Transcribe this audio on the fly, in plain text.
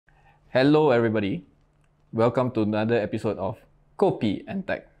Hello everybody, welcome to another episode of Kopi and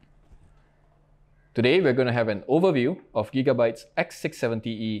Tech. Today we're going to have an overview of Gigabyte's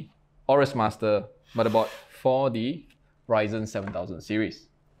X670E Aorus Master motherboard for the Ryzen 7000 series.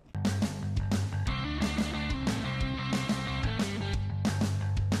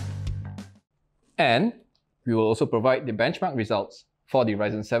 And we will also provide the benchmark results for the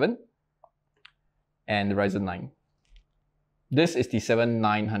Ryzen 7 and the Ryzen 9. This is the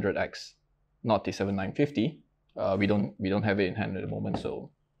 7900X, not the 7950. We don't have it in hand at the moment, so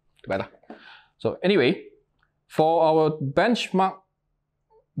too bad. So anyway, for our benchmark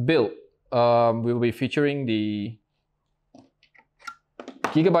build, we will be featuring the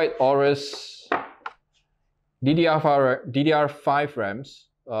Gigabyte Aorus DDR5 RAMs.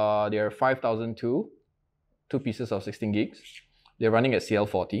 They are 5002, two pieces of 16 gigs. They're running at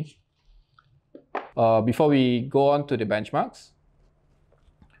CL40. Before we go on to the benchmarks,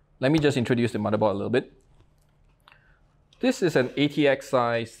 let me just introduce the motherboard a little bit. This is an ATX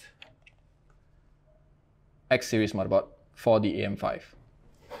sized X series motherboard for the AM5.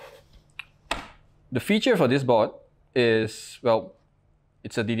 The feature for this board is, well,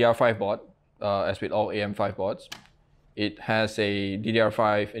 it's a DDR5 board, as with all AM5 boards. It has a a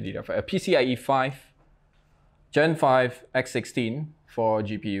PCIe 5 Gen 5 X16 for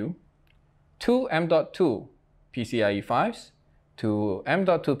GPU, two M.2 PCIe 5s, two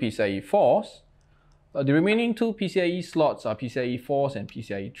M.2 PCIe 4s. The remaining two PCIe slots are PCIe 4s and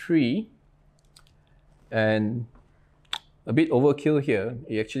PCIe 3. And a bit overkill here,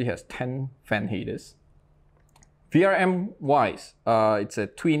 it actually has 10 fan headers. VRM wise, it's a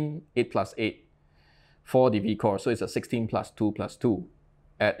twin 8+8 for the V-core, so it's a 16+2+2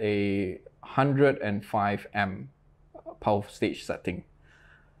 at a 105 amp power stage setting.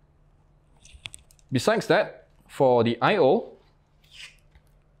 Besides that, for the I/O,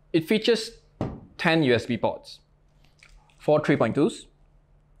 it features 10 USB ports, 4 3.2s,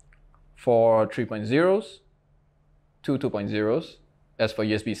 4 3.0s, 2 2.0s. As for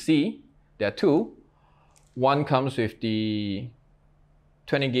USB-C, there are two. One comes with the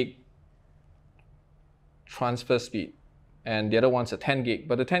 20 gig transfer speed, and the other one's a 10 gig,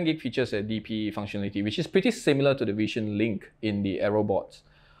 but the 10 gig features a DP functionality, which is pretty similar to the Vision Link in the Aero boards.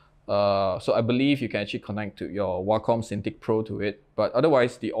 So I believe you can actually connect to your Wacom Cintiq Pro to it, but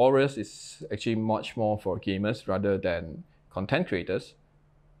otherwise the Aorus is actually much more for gamers rather than content creators.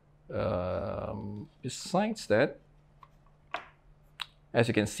 Besides that, as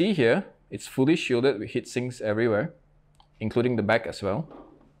you can see here, it's fully shielded with heat sinks everywhere, including the back as well.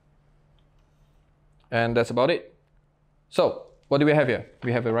 And that's about it. So what do we have here?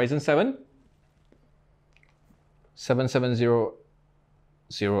 We have a Ryzen 7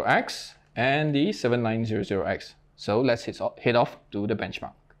 7700X and the 7900X. So let's head off to the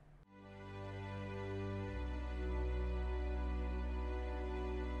benchmark.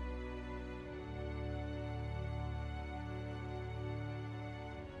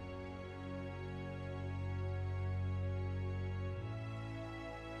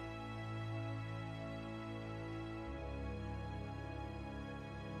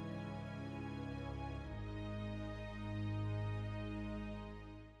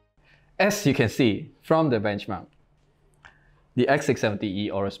 As you can see from the benchmark, the X670E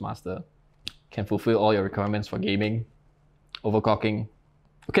Aorus Master can fulfill all your requirements for gaming, overclocking.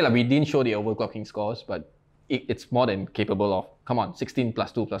 Okay, we didn't show the overclocking scores, but it's more than capable of. Come on, 16+2+2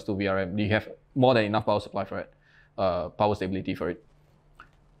 VRM. You have more than enough power supply for it, power stability for it.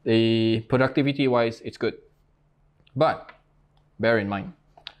 The productivity-wise, it's good. But bear in mind,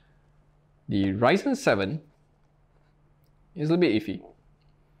 the Ryzen 7 is a little bit iffy.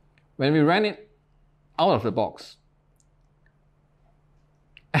 When we ran it out of the box,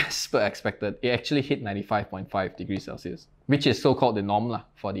 as per expected, it actually hit 95.5 degrees Celsius, which is so-called the norm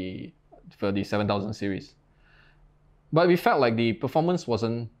for the 7000 series. But we felt like the performance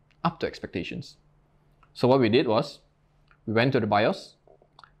wasn't up to expectations. So what we did was, we went to the BIOS,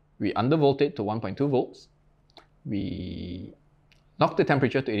 we undervolted to 1.2 volts, we knocked the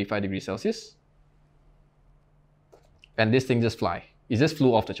temperature to 85 degrees Celsius, and this thing just it just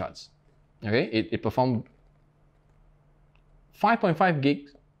flew off the charts. Okay, it performed 5.5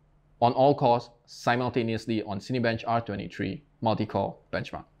 gigs on all cores simultaneously on Cinebench R23 multi-core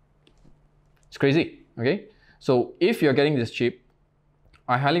benchmark. It's crazy. Okay, so if you're getting this chip,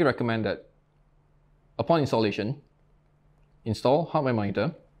 I highly recommend that upon installation, install hardware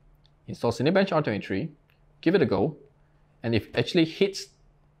monitor, install Cinebench R23, give it a go, and if it actually hits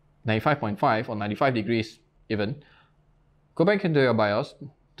 95.5 or 95 degrees even, go back into your BIOS,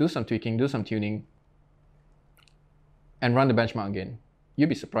 do some tweaking, do some tuning, and run the benchmark again. you'll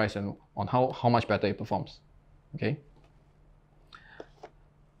be surprised on how much better it performs. Okay.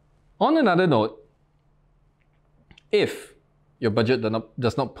 On another note, if your budget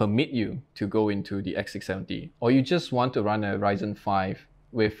does not permit you to go into the X670, or you just want to run a Ryzen 5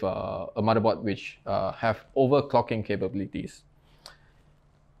 with a motherboard which have overclocking capabilities,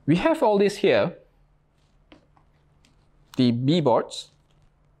 we have all this here, the B boards,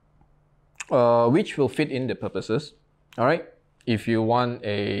 which will fit in the purposes. All right, if you want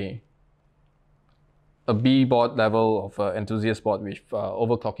a B board level of enthusiast board with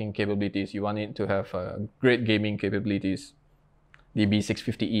overclocking capabilities, you want it to have great gaming capabilities, the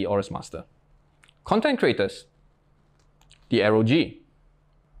EP7 Aorus Master. Content creators, the Aero G.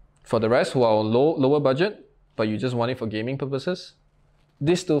 For the rest who are lower budget, but you just want it for gaming purposes,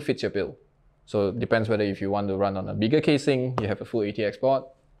 this still fits your bill. So it depends whether if you want to run on a bigger casing, you have a full ATX board,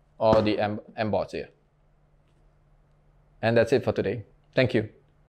 or the M boards here. And that's it for today. Thank you.